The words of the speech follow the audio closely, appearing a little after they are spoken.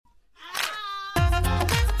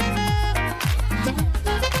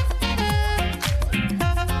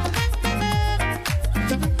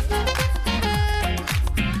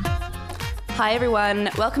Hi everyone,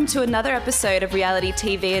 welcome to another episode of Reality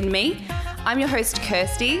TV and Me. I'm your host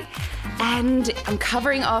Kirsty and I'm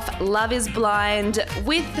covering off Love is Blind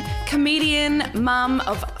with comedian, mum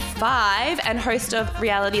of 5 and host of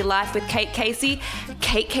Reality Life with Kate Casey.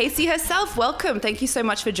 Kate Casey herself, welcome. Thank you so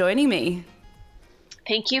much for joining me.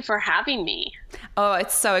 Thank you for having me. Oh,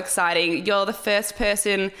 it's so exciting. You're the first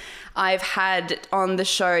person I've had on the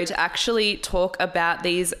show to actually talk about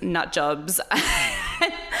these nut jobs.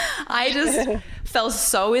 I just fell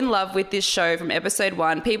so in love with this show from episode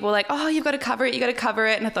 1. People were like, oh, you've got to cover it, you got to cover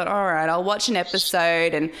it. And I thought, all right, I'll watch an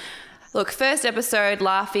episode. And look, first episode,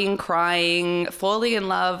 laughing, crying, falling in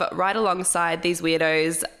love right alongside these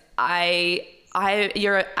weirdos.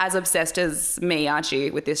 You're as obsessed as me, aren't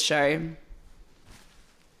you, with this show?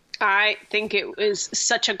 I think it was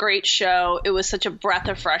such a great show. It was such a breath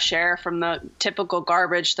of fresh air from the typical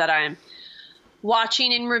garbage that I'm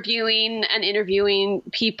watching and reviewing and interviewing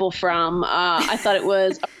people from. I thought it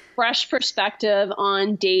was a fresh perspective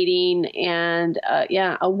on dating and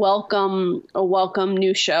a welcome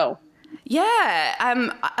new show. Yeah.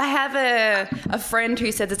 I have a friend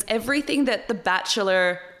who says it's everything that The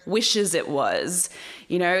Bachelor wishes it was.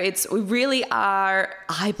 You know, we really are,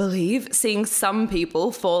 I believe, seeing some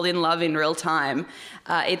people fall in love in real time.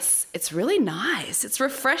 It's really nice. It's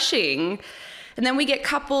refreshing. And then we get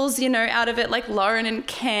couples, you know, out of it like Lauren and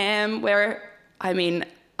Cam, where, I mean,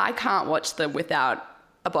 I can't watch them without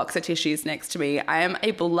a box of tissues next to me. I am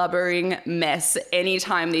a blubbering mess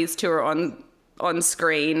anytime these two are on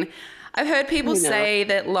screen. I've heard people say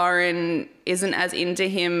that Lauren isn't as into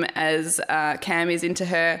him as Cam is into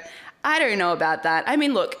her. I don't know about that. I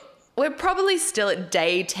mean, look, we're probably still at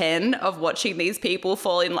day 10 of watching these people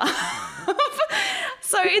fall in love.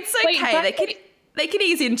 So it's okay. They can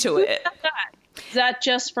ease into it. Is that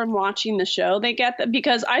just from watching the show they get that?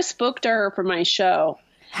 Because I spoke to her for my show.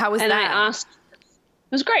 How was that? And I asked,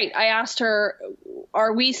 it was great. I asked her,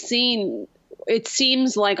 are we seeing, it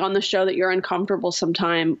seems like on the show that you're uncomfortable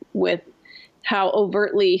sometime with how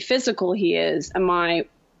overtly physical he is. Am I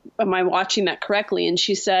watching that correctly? And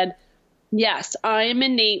she said, yes, I am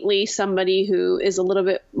innately somebody who is a little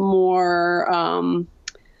bit more,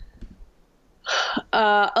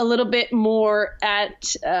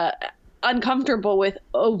 uncomfortable with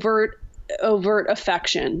overt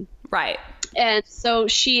affection. Right. And so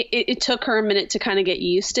it took her a minute to kind of get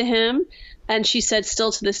used to him. And she said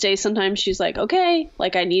still to this day, sometimes she's like, okay,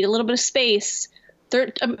 like I need a little bit of space.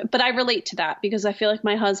 But I relate to that because I feel like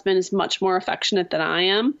my husband is much more affectionate than I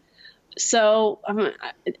am. So I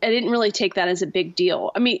didn't really take that as a big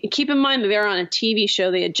deal. I mean, keep in mind that they're on a TV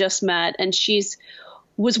show. They had just met and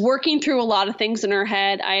was working through a lot of things in her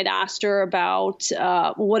head. I had asked her about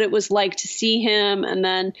what it was like to see him and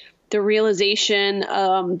then the realization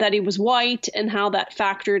that he was white and how that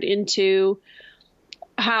factored into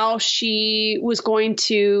how she was going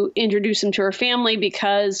to introduce him to her family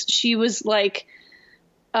because she was like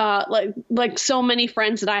so many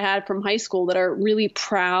friends that I had from high school that are really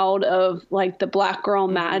proud of like the Black girl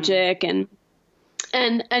magic and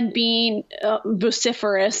being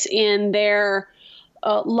vociferous in their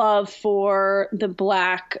love for the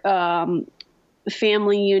Black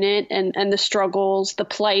family unit and the struggles, the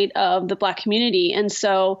plight of the Black community. And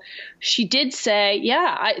so she did say,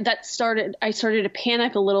 I started to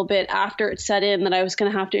panic a little bit after it set in that I was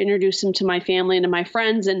going to have to introduce him to my family and to my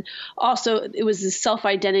friends. And also it was this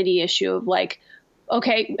self-identity issue of like,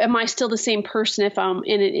 okay, am I still the same person if I'm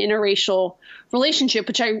in an interracial relationship,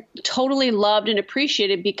 which I totally loved and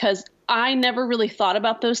appreciated because I never really thought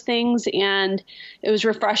about those things. And it was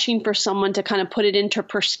refreshing for someone to kind of put it into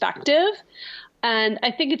perspective. And I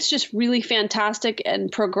think it's just really fantastic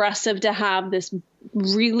and progressive to have this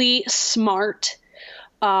really smart,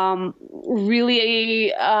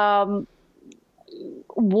 really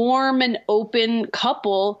warm and open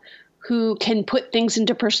couple who can put things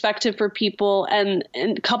into perspective for people and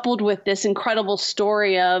coupled with this incredible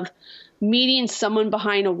story of meeting someone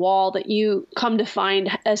behind a wall that you come to find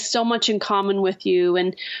has so much in common with you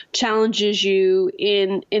and challenges you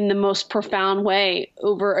in the most profound way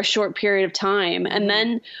over a short period of time. And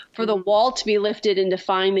then for the wall to be lifted and to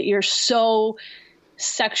find that you're so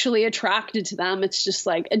sexually attracted to them, it's just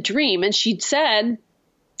like a dream. And she'd said,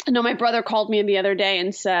 my brother called me the other day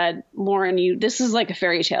and said, Lauren, this is like a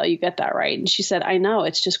fairy tale. You get that right. And she said, I know,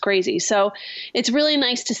 it's just crazy. So it's really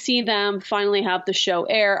nice to see them finally have the show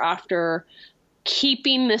air after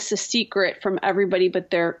keeping this a secret from everybody but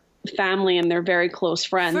their family and their very close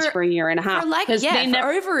friends for a year and a half. For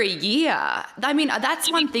over a year. I mean,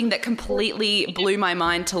 that's one thing that completely blew my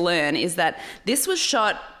mind to learn is that this was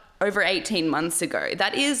shot over 18 months ago.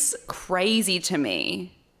 That is crazy to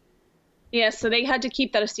me. Yeah, so they had to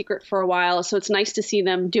keep that a secret for a while. So it's nice to see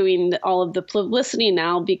them doing all of the publicity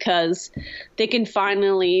now because they can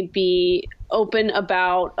finally be open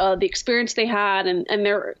about the experience they had. And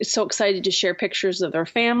they're so excited to share pictures of their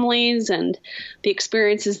families and the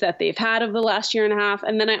experiences that they've had over the last year and a half.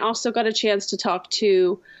 And then I also got a chance to talk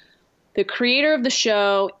to the creator of the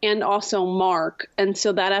show and also Mark. And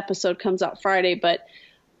so that episode comes out Friday. But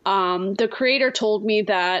the creator told me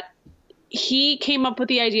that he came up with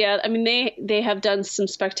the idea. I mean, they have done some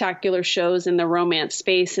spectacular shows in the romance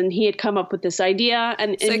space, and he had come up with this idea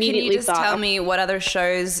and so immediately can you just tell me what other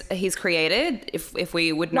shows he's created, if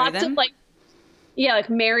we would know them? Like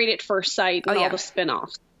Married at First Sight and all the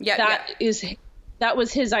spinoffs. Yeah, that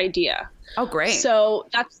was his idea. Oh, great. So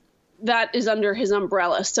that is under his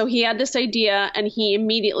umbrella. So he had this idea, and he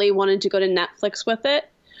immediately wanted to go to Netflix with it.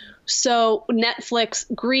 So Netflix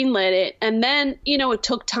greenlit it, and then, it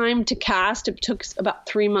took time to cast. It took about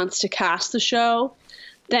 3 months to cast the show.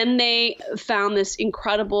 Then they found this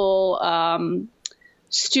incredible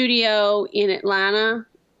studio in Atlanta,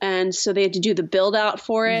 and so they had to do the build out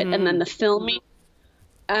for it and then the filming.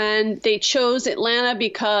 And they chose Atlanta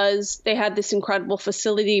because they had this incredible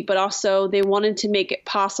facility, but also they wanted to make it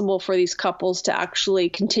possible for these couples to actually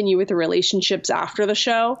continue with the relationships after the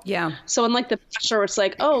show. Yeah. So unlike The Bachelor, it's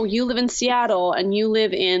like, oh, you live in Seattle and you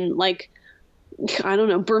live in I don't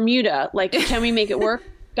know, Bermuda. Can we make it work?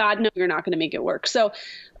 God, no, you're not going to make it work. So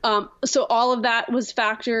all of that was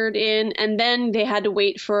factored in, and then they had to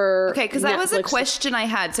wait for Okay, because that was a question I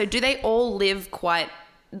had. So do they all live quite...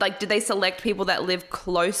 did they select people that live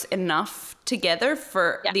close enough together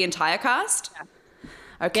for the entire cast?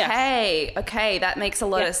 Yeah. Okay. Yes. Okay. That makes a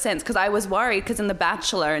lot of sense. Because I was worried because in The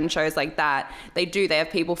Bachelor and shows like that, they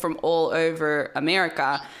have people from all over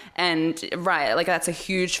America. And that's a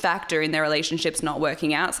huge factor in their relationships not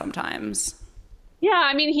working out sometimes. Yeah,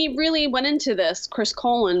 I mean, he really went into this, Chris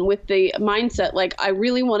Colin, with the mindset, I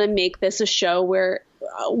really want to make this a show where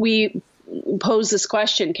we pose this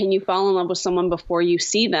question, can you fall in love with someone before you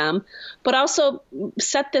see them? But also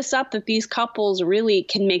set this up that these couples really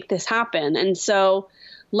can make this happen. And so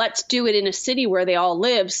let's do it in a city where they all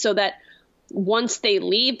live so that once they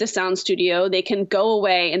leave the sound studio, they can go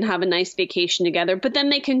away and have a nice vacation together, but then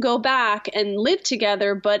they can go back and live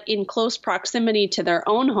together, but in close proximity to their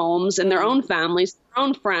own homes and their own families, their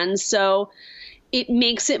own friends. So it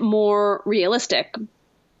makes it more realistic.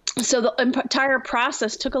 So the entire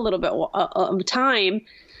process took a little bit of time,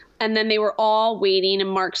 and then they were all waiting, and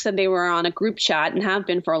Mark said they were on a group chat and have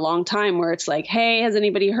been for a long time where it's like, hey, has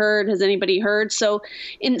anybody heard? Has anybody heard? So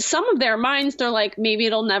in some of their minds, they're like, maybe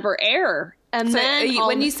it'll never air. And so then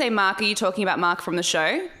when you say Mark, are you talking about Mark from the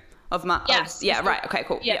show? Of Mark? Yes. Oh, yeah, right. Okay,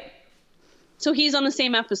 cool. Yeah. So he's on the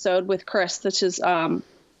same episode with Chris, which is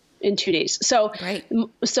in 2 days. So,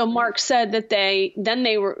 so Mark said that then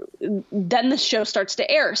the show starts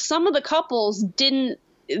to air. Some of the couples did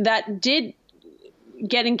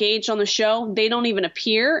get engaged on the show. They don't even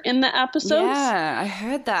appear in the episodes. Yeah, I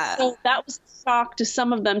heard that. So that was a shock to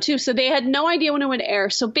some of them too. So they had no idea when it would air.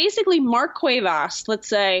 So basically Mark Cuevas, let's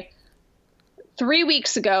say 3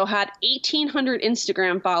 weeks ago, had 1,800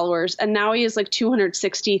 Instagram followers, and now he has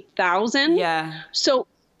 260,000. Yeah. So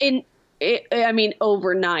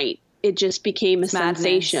overnight, it just became a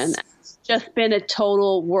sensation. It's just been a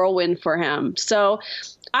total whirlwind for him. So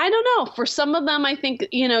I don't know. For some of them, I think,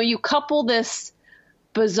 you couple this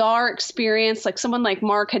bizarre experience, someone like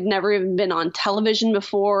Mark had never even been on television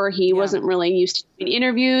before. He wasn't really used to doing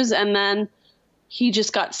interviews. And then he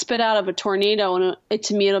just got spit out of a tornado. And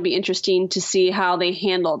to me, it'll be interesting to see how they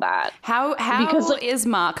handle that. How is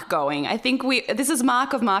Mark going? I think this is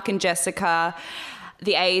Mark of Mark and Jessica.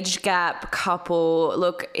 The age gap couple.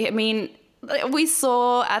 Look, I mean, we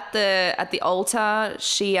saw at the altar,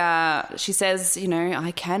 she says,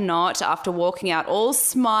 I cannot, after walking out, all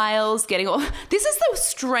smiles, getting all... This is the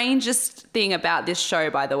strangest thing about this show,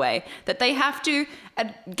 by the way, that they have to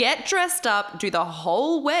get dressed up, do the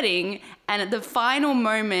whole wedding, and at the final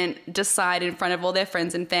moment decide in front of all their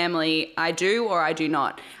friends and family, I do or I do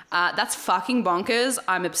not. That's fucking bonkers.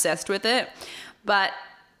 I'm obsessed with it. But...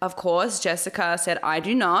 of course, Jessica said, I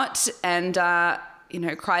do not, and,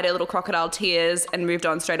 cried her little crocodile tears and moved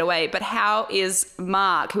on straight away. But how is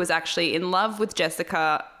Mark, who was actually in love with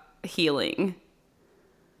Jessica, healing?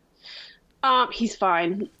 He's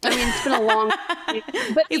fine. I mean, it's been a long time.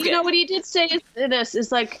 But what he did say is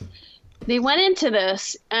they went into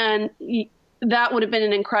this, and that would have been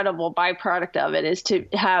an incredible byproduct of it, is to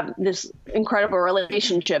have this incredible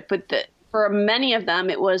relationship. But for many of them,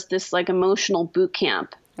 it was this emotional boot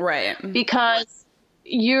camp. Right. Because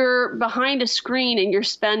you're behind a screen and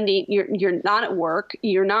you're not at work,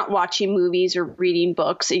 you're not watching movies or reading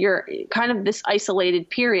books, you're kind of this isolated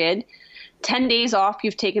period. 10 days off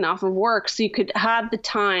you've taken off of work, so you could have the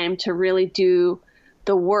time to really do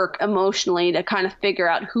the work emotionally to kind of figure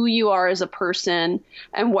out who you are as a person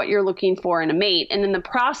and what you're looking for in a mate. And in the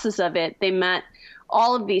process of it, they met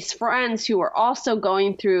all of these friends who were also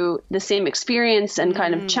going through the same experience and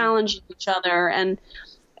kind of challenging each other.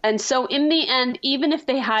 And so in the end, even if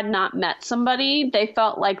they had not met somebody, they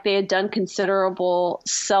felt like they had done considerable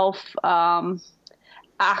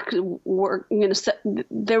work.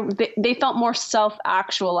 They felt more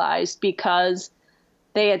self-actualized because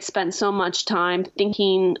they had spent so much time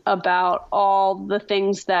thinking about all the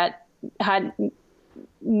things that had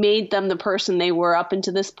made them the person they were up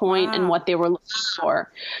until this point and what they were looking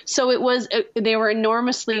for. So they were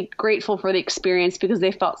enormously grateful for the experience because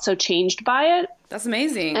they felt so changed by it. That's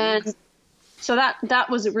amazing. And so that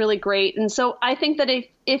was really great. And so I think that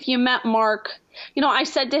if you met Mark, I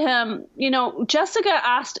said to him, Jessica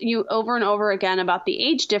asked you over and over again about the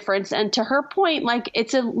age difference. And to her point, like,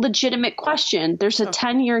 it's a legitimate question. There's a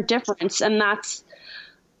 10-year difference, and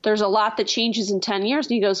there's a lot that changes in 10 years.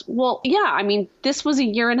 And he goes, well, yeah, I mean, this was a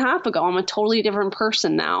year and a half ago. I'm a totally different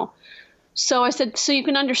person now. So I said, so you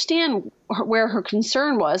can understand where her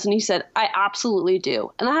concern was. And he said, I absolutely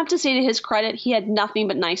do. And I have to say, to his credit, he had nothing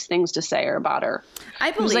but nice things to say about her.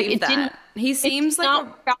 I believe that. He seems like not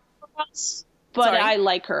work out for us, but sorry. I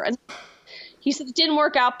like her. And he said it didn't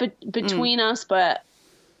work out between us, but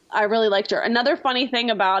I really liked her. Another funny thing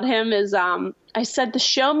about him is I said the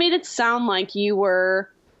show made it sound like you were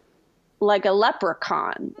like a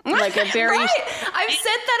leprechaun, like a very right. I've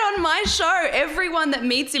said that on my show. Everyone that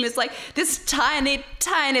meets him is like this tiny,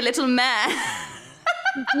 tiny little man.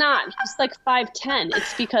 He's not. He's like 5'10".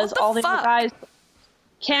 It's because all the guys.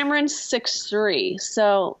 Cameron's 6'3",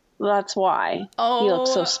 so that's why he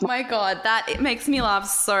looks so small. Oh my God, it makes me laugh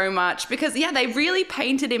so much because they really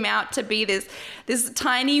painted him out to be this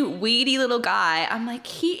tiny, weedy little guy. I'm like,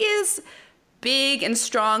 he is big and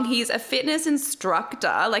strong. He's a fitness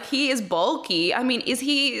instructor. Like, he is bulky. I mean, is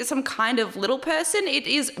he some kind of little person? It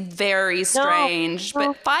is very strange.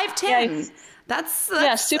 No. But 5'10", that's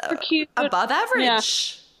super cute, above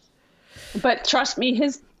average. Yeah. But trust me,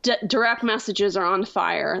 his direct messages are on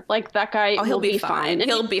fire. Like, that guy, he'll be fine.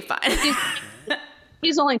 He'll be fine.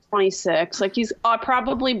 He's only 26. Like, I'll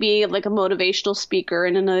probably be like a motivational speaker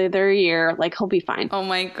in another year. Like, he'll be fine. Oh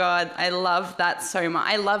my God. I love that so much.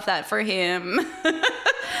 I love that for him.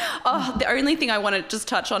 The only thing I want to just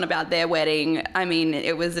touch on about their wedding, I mean,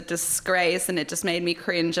 it was a disgrace and it just made me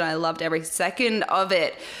cringe and I loved every second of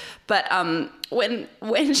it. But when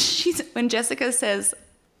Jessica says,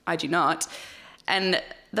 I do not, and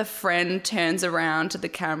the friend turns around to the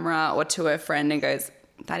camera or to her friend and goes,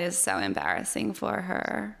 that is so embarrassing for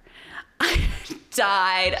her. I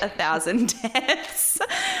died 1,000 deaths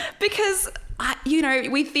because,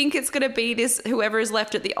 we think it's going to be this, whoever is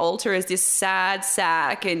left at the altar is this sad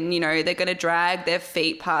sack and, they're going to drag their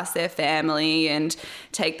feet past their family and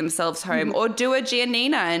take themselves home or do a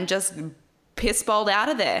Giannina and just piss bowled out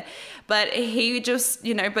of there. But he just,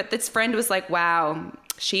 but this friend was like, wow,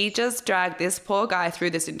 she just dragged this poor guy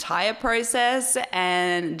through this entire process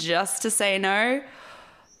and just to say no,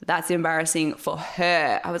 that's embarrassing for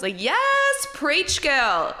her. I was like, yes, preach,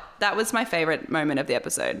 girl. That was my favorite moment of the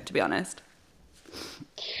episode, to be honest.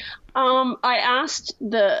 I asked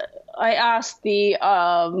the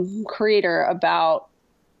creator about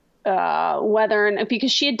whether,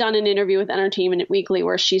 because she had done an interview with Entertainment Weekly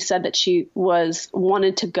where she said that she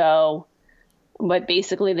wanted to go, but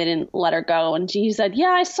basically they didn't let her go. And he said, yeah,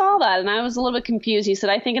 I saw that. And I was a little bit confused. He said,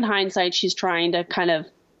 I think in hindsight, she's trying to kind of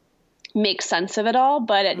make sense of it all,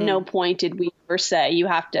 but at no point did we ever say you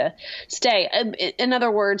have to stay. In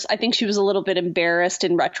other words, I think she was a little bit embarrassed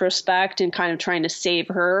in retrospect and kind of trying to save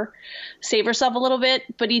herself a little bit.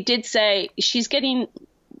 But he did say she's getting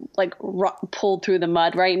like pulled through the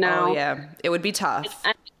mud right now. Oh yeah, it would be tough.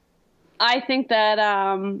 I think that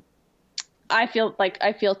I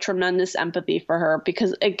feel tremendous empathy for her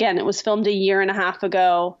because, again, it was filmed a year and a half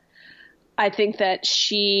ago. I think that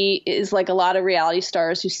she is like a lot of reality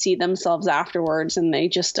stars who see themselves afterwards and they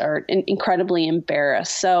just are incredibly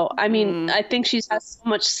embarrassed. So, I mean, I think she has so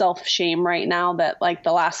much self-shame right now that like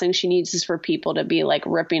the last thing she needs is for people to be like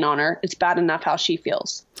ripping on her. It's bad enough how she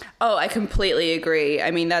feels. Oh, I completely agree. I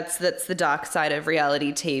mean, that's the dark side of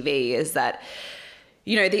reality TV is that,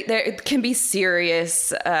 there can be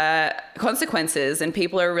serious consequences and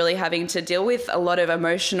people are really having to deal with a lot of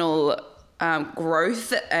emotional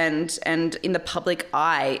growth and in the public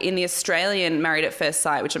eye. In the Australian Married at First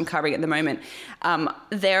Sight, which I'm covering at the moment,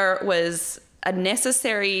 there was a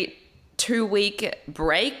necessary 2-week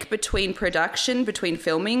break between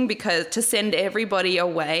filming, because to send everybody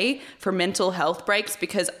away for mental health breaks,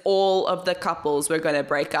 because all of the couples were going to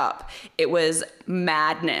break up. It was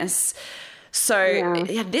madness. So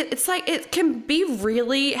it's like, it can be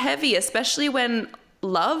really heavy, especially when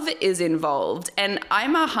love is involved. And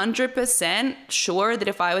I'm 100% sure that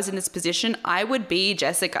if I was in this position, I would be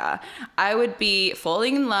Jessica. I would be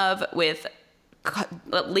falling in love with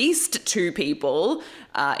at least 2 people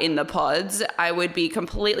in the pods. I would be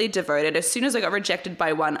completely devoted. As soon as I got rejected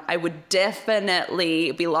by one, I would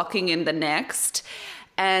definitely be locking in the next.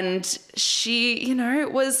 And she, you know,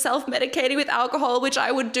 was self-medicating with alcohol, which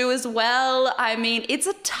I would do as well. I mean, it's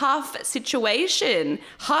a tough situation.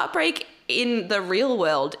 Heartbreak in the real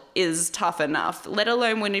world is tough enough, let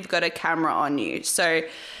alone when you've got a camera on you. So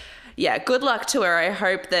yeah, good luck to her. I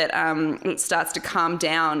hope that it starts to calm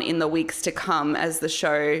down in the weeks to come as the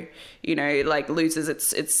show, you know, like loses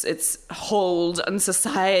its hold on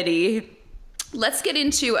society. Let's get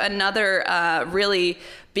into another really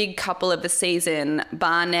big couple of the season,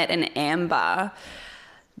 Barnett and Amber.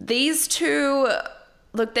 These two,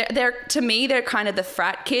 look, they're to me, they're kind of the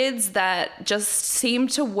frat kids that just seem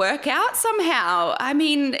to work out somehow. I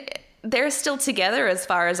mean, they're still together as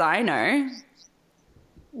far as I know.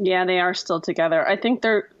 Yeah, they are still together. I think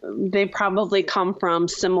they probably come from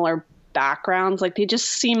similar backgrounds. Like, they just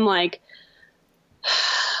seem like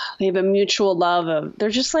they have a mutual love of, they're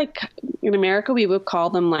just like, in America, we would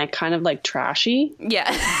call them like kind of like trashy. Yeah.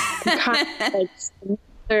 Kind of like,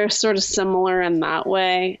 they're sort of similar in that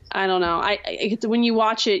way. I don't know. When you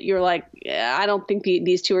watch it, you're like, I don't think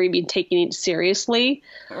these two are even taking it seriously.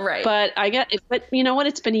 Right. But but you know what?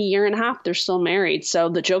 It's been a year and a half. They're still married. So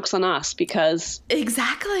the joke's on us, because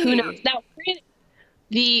exactly. Who knows? Now,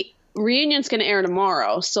 the reunion's going to air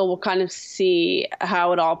tomorrow, so we'll kind of see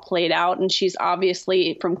how it all played out. And she's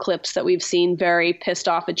obviously, from clips that we've seen, very pissed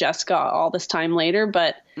off at Jessica all this time later.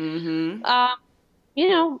 But, you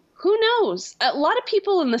know, who knows? A lot of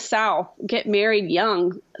people in the South get married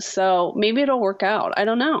young, so maybe it'll work out. I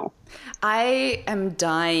don't know. I am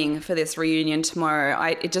dying for this reunion tomorrow.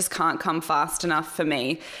 It just can't come fast enough for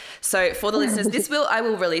me. So for the listeners, I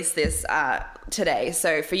will release this today.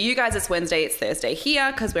 So for you guys, it's Wednesday, it's Thursday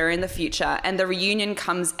here because we're in the future, and the reunion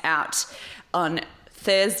comes out on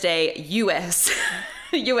Thursday, US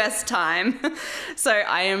time. So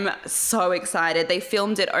I am so excited. They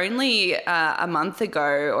filmed it only a month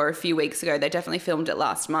ago or a few weeks ago. They definitely filmed it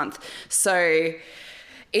last month. So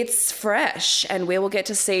it's fresh, and we will get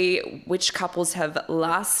to see which couples have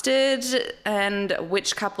lasted and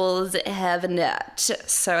which couples have not.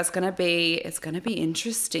 So it's gonna be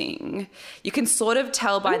interesting. You can sort of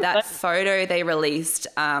tell by that photo they released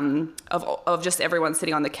of just everyone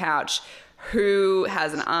sitting on the couch who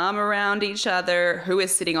has an arm around each other, who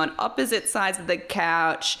is sitting on opposite sides of the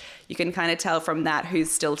couch. You can kind of tell from that who's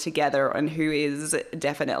still together and who is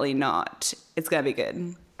definitely not. It's gonna be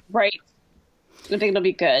good. Right. I think it'll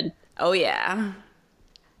be good. Oh, yeah.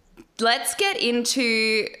 Let's get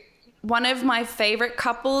into one of my favorite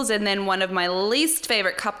couples and then one of my least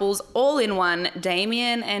favorite couples all in one,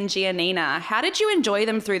 Damien and Giannina. How did you enjoy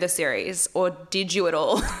them through the series, or did you at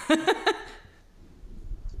all?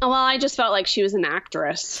 Well, I just felt like she was an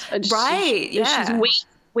actress. Right, yeah. She's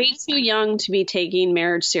way too young to be taking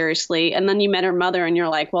marriage seriously. And then you met her mother and you're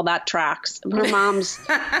like, well, that tracks. Her mom's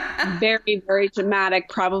very, very dramatic,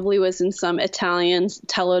 probably was in some Italian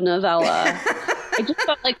telenovela. I just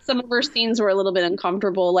felt like some of her scenes were a little bit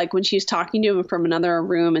uncomfortable, like when she's talking to him from another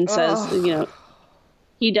room and says, you know,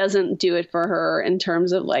 he doesn't do it for her in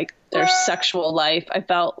terms of like their sexual life. I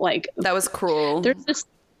felt like that was cruel.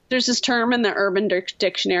 There's this term in the Urban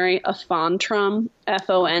Dictionary, a fontrum,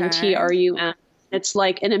 Fontrum. It's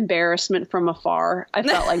like an embarrassment from afar. I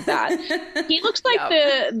felt like that. He looks like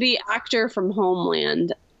the actor from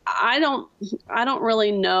Homeland. I don't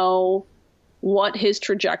really know what his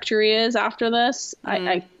trajectory is after this.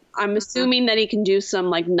 I'm assuming that he can do some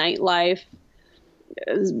like nightlife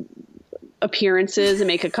appearances and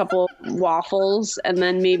make a couple waffles, and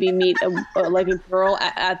then maybe meet a girl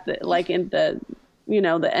at the, like in the, you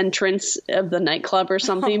know, the entrance of the nightclub or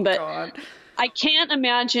something. But God. I can't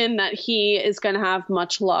imagine that he is going to have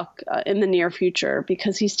much luck in the near future,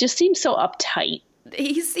 because he just seems so uptight.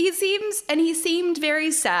 He seemed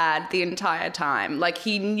very sad the entire time. Like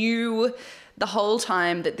he knew the whole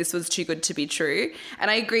time that this was too good to be true.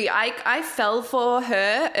 And I agree. I fell for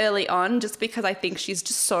her early on just because I think she's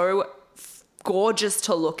just so gorgeous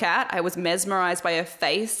to look at. I was mesmerized by her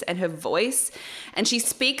face and her voice. And she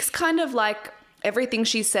speaks kind of like everything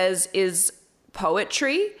she says is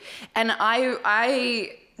poetry. And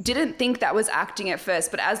I didn't think that was acting at first,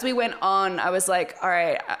 but as we went on, I was like, all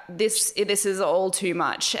right, this is all too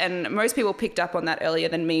much. And most people picked up on that earlier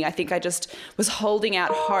than me. I think I just was holding out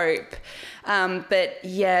hope. But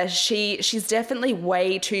yeah, she's definitely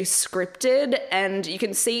way too scripted, and you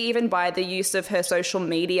can see even by the use of her social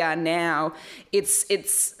media now,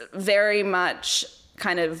 it's very much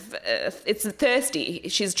kind of it's thirsty.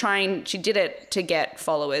 She did it to get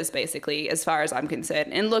followers, basically, as far as I'm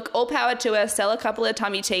concerned. And look, all power to her. Sell a couple of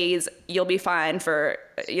tummy teas, you'll be fine for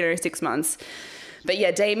 6 months. But yeah,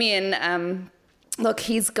 Damien, look,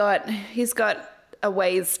 he's got a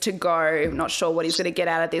ways to go. I'm not sure what he's going to get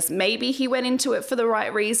out of this. Maybe he went into it for the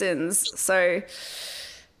right reasons. So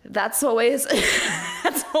that's always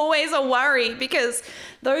a worry, because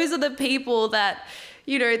those are the people that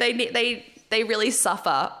they really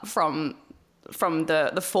suffer from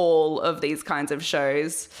the fall of these kinds of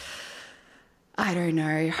shows. I don't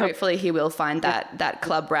know. Hopefully he will find that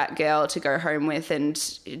club rat girl to go home with and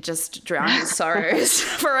just drown his sorrows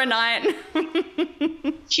for a night.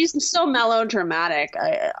 She's so melodramatic.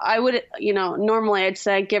 I would, normally I'd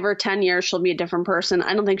say give her 10 years, she'll be a different person.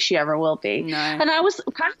 I don't think she ever will be. No. And I was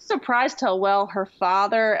kind of surprised how well her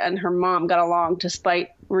father and her mom got along,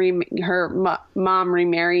 despite her mom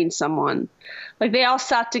remarrying someone. Like, they all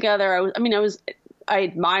sat together. I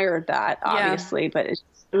admired that, obviously, but it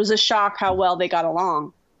was a shock how well they got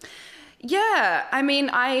along. Yeah,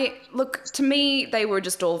 to me, they were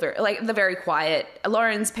just all very quiet.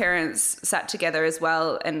 Lauren's parents sat together as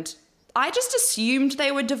well, and I just assumed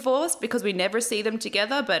they were divorced because we never see them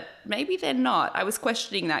together, but maybe they're not. I was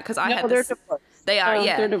questioning that because they're divorced. They are,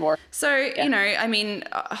 yeah. They're divorced. So,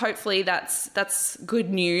 hopefully that's good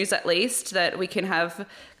news, at least, that we can have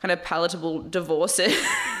kind of palatable divorces.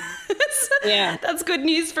 Yeah. That's good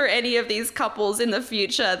news for any of these couples in the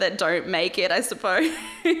future that don't make it, I suppose.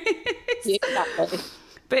 Exactly.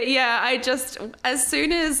 But yeah, as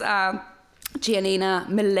soon as Giannina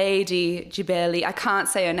Milady Gibelli, I can't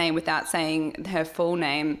say her name without saying her full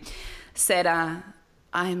name, said,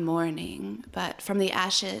 I'm mourning, but from the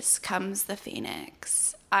ashes comes the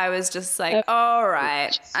phoenix. I was just like, all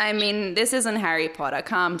right. This isn't Harry Potter.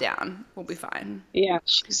 Calm down. We'll be fine. Yeah,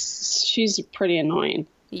 she's pretty annoying.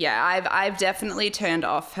 Yeah, I've definitely turned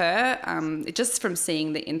off her, just from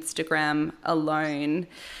seeing the Instagram alone.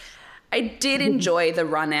 I did enjoy the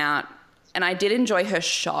run out, and I did enjoy her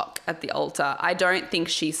shock at the altar. I don't think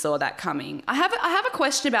she saw that coming. I have a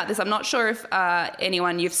question about this. I'm not sure if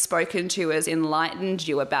anyone you've spoken to has enlightened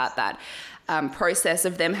you about that process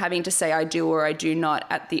of them having to say I do or I do not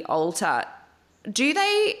at the altar. Do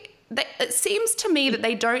they it seems to me that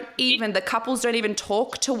the couples don't even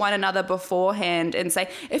talk to one another beforehand and say,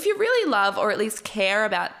 if you really love or at least care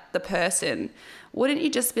about the person, wouldn't you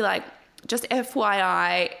just be like, just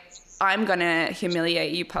FYI, I'm going to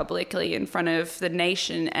humiliate you publicly in front of the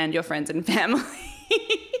nation and your friends and family?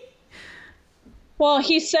 Well,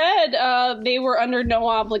 he said they were under no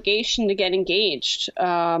obligation to get engaged.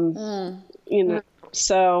 So,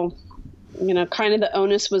 kind of the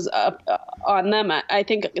onus was up on them. I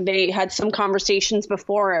think they had some conversations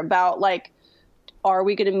before about, like, are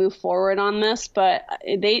we going to move forward on this? But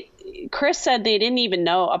Chris said they didn't even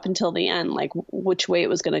know up until the end, like, which way it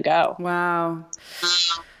was going to go. Wow.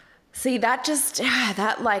 See, that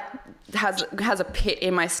has a pit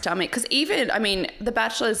in my stomach, because even, The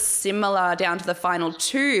Bachelor is similar down to the final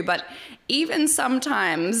two, but even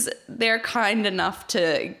sometimes they're kind enough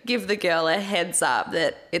to give the girl a heads up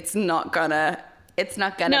that it's not gonna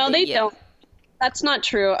No, they don't. That's not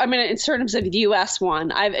true. In terms of the U.S.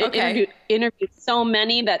 one, I've interviewed so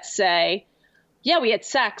many that say, yeah, we had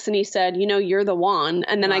sex, and he said, you're the one.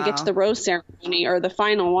 And then I get to the rose ceremony or the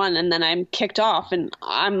final one, and then I'm kicked off, and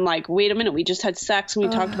I'm like, wait a minute, we just had sex, and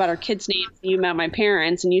we talked about our kids' names, and you met my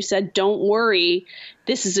parents, and you said, don't worry,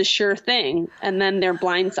 this is a sure thing. And then they're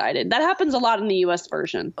blindsided. That happens a lot in the U.S.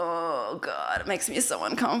 version. Oh, God, it makes me so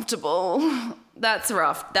uncomfortable. That's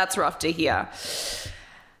rough. That's rough to hear.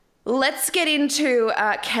 Let's get into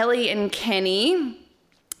Kelly and Kenny.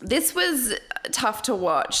 This was tough to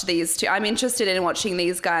watch, these two. I'm interested in watching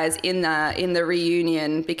these guys in the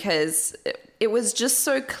reunion, because it was just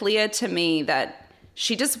so clear to me that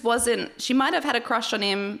she just wasn't. She might have had a crush on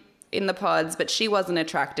him in the pods, but she wasn't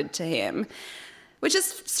attracted to him, which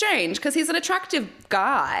is strange because he's an attractive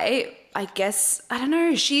guy. I guess, I don't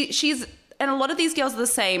know. She's, and a lot of these girls are the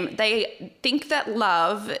same. They think that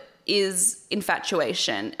love is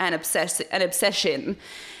infatuation and obsession.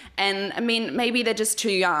 And I mean, maybe they're just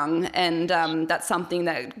too young, and that's something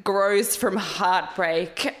that grows from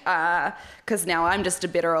heartbreak. Because now I'm just a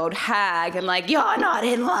bitter old hag. I'm like, you're not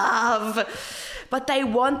in love. But they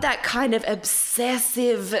want that kind of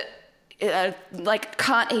obsessive, like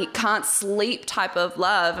can't eat, can't sleep type of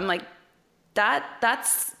love. I'm like,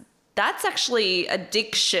 that's actually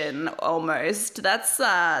addiction almost. That's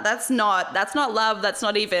not love. That's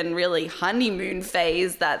not even really honeymoon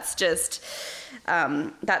phase. That's just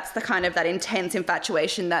that's the kind of that intense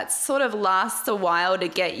infatuation that sort of lasts a while to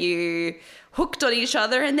get you hooked on each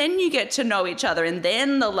other, and then you get to know each other, and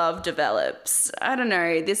then the love develops. I don't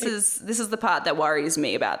know. This is the part that worries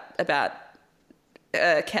me about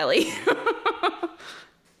Kelly.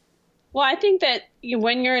 Well, I think that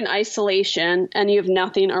when you're in isolation and you have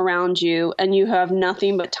nothing around you and you have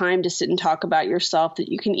nothing but time to sit and talk about yourself,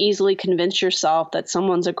 that you can easily convince yourself that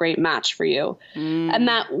someone's a great match for you. And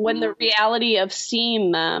that when the reality of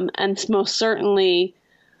seeing them, and most certainly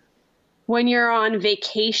when you're on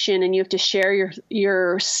vacation and you have to share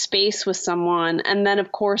your space with someone, and then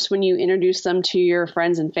of course when you introduce them to your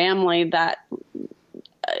friends and family, that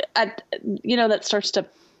that starts to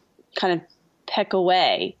kind of peck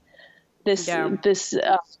away this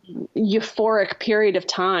euphoric period of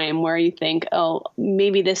time where you think, oh,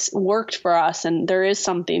 maybe this worked for us, and there's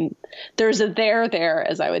a there,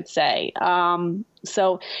 as I would say.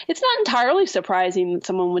 So it's not entirely surprising that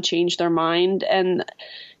someone would change their mind. And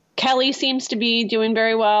Kelly seems to be doing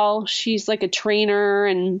very well. She's like a trainer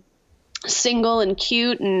and single and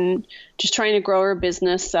cute and just trying to grow her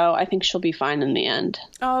business. So I think she'll be fine in the end.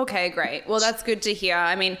 Oh, okay, great. Well, that's good to hear.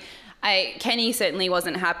 I mean, Kenny certainly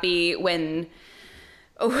wasn't happy when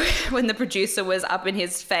the producer was up in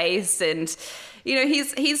his face, and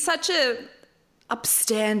he's such a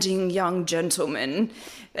upstanding young gentleman,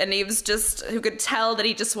 and he was just, who could tell that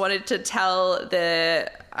he just wanted to tell the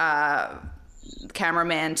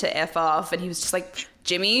cameraman to F off, and he was just like,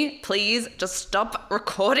 Jimmy, please just stop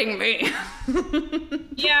recording me.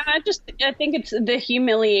 Yeah, I think it's the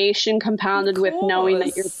humiliation compounded with knowing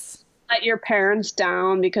that you're let your parents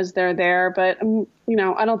down because they're there. But,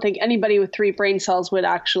 I don't think anybody with 3 brain cells would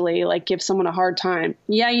actually give someone a hard time.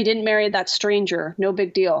 Yeah, you didn't marry that stranger. No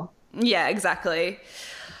big deal. Yeah, exactly.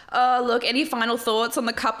 Look, any final thoughts on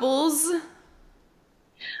the couples?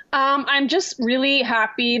 I'm just really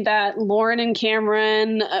happy that Lauren and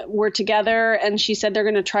Cameron were together, and she said they're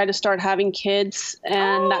going to try to start having kids.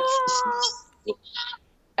 And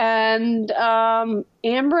And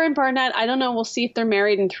Amber and Barnett, I don't know. We'll see if they're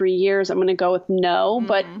married in 3 years. I'm going to go with no,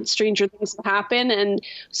 but stranger things have happened. And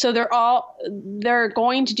so they're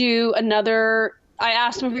going to do another. I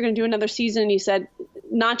asked him if they're going to do another season, and he said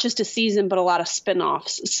not just a season, but a lot of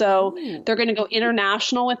spinoffs. So they're going to go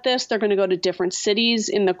international with this. They're going to go to different cities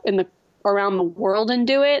in the around the world and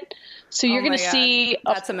do it. So you're going to see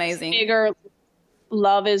that's amazing. Bigger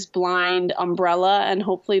Love is Blind umbrella, and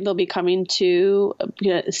hopefully they'll be coming to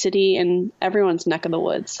a city in everyone's neck of the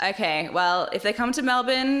woods. Okay, well, if they come to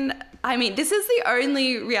Melbourne, I mean, this is the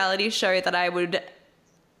only reality show that I would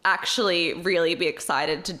actually really be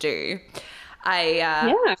excited to do.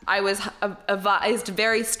 I was advised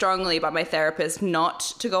very strongly by my therapist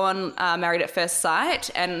not to go on Married at First Sight,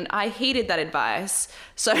 and I heeded that advice.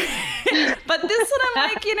 So, but this one,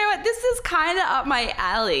 I'm like, you know what, this is kind of up my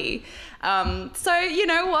alley. So you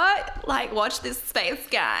know what? Watch this space,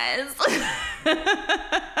 guys.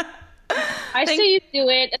 I say you do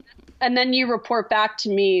it, and then you report back to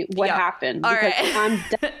me what happened. All because right. I'm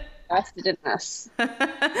invested in this.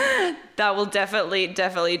 That will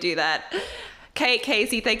definitely do that. Kate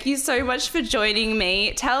Casey, thank you so much for joining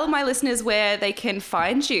me. Tell my listeners where they can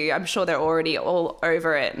find you. I'm sure they're already all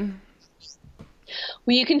over it.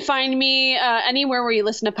 Well, you can find me anywhere where you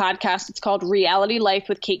listen to podcasts. It's called Reality Life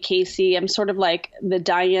with Kate Casey. I'm sort of like the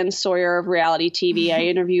Diane Sawyer of reality TV. I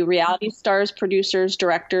interview reality stars, producers,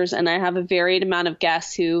 directors, and I have a varied amount of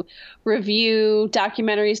guests who review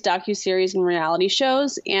documentaries, docuseries, and reality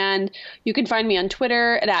shows. And you can find me on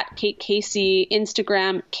Twitter at Kate Casey,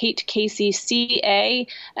 Instagram, Kate Casey CA.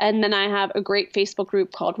 And then I have a great Facebook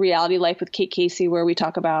group called Reality Life with Kate Casey, where we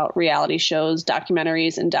talk about reality shows,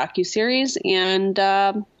 documentaries, and docuseries. And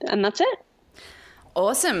that's it.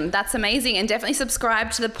 Awesome. That's amazing. And definitely subscribe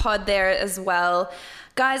to the pod there as well.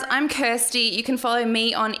 Guys, I'm Kirsty. You can follow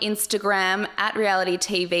me on Instagram at Reality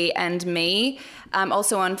TV and me.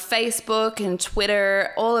 Also on Facebook and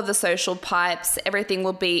Twitter, all of the social pipes. Everything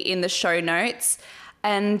will be in the show notes.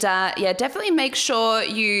 And yeah, definitely make sure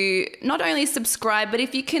you not only subscribe, but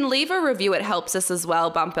if you can leave a review, it helps us as well,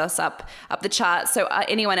 bump us up the charts. So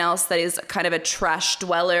anyone else that is kind of a trash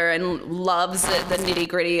dweller and loves the nitty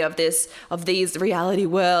gritty of these reality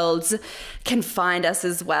worlds can find us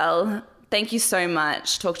as well. Thank you so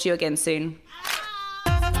much. Talk to you again soon.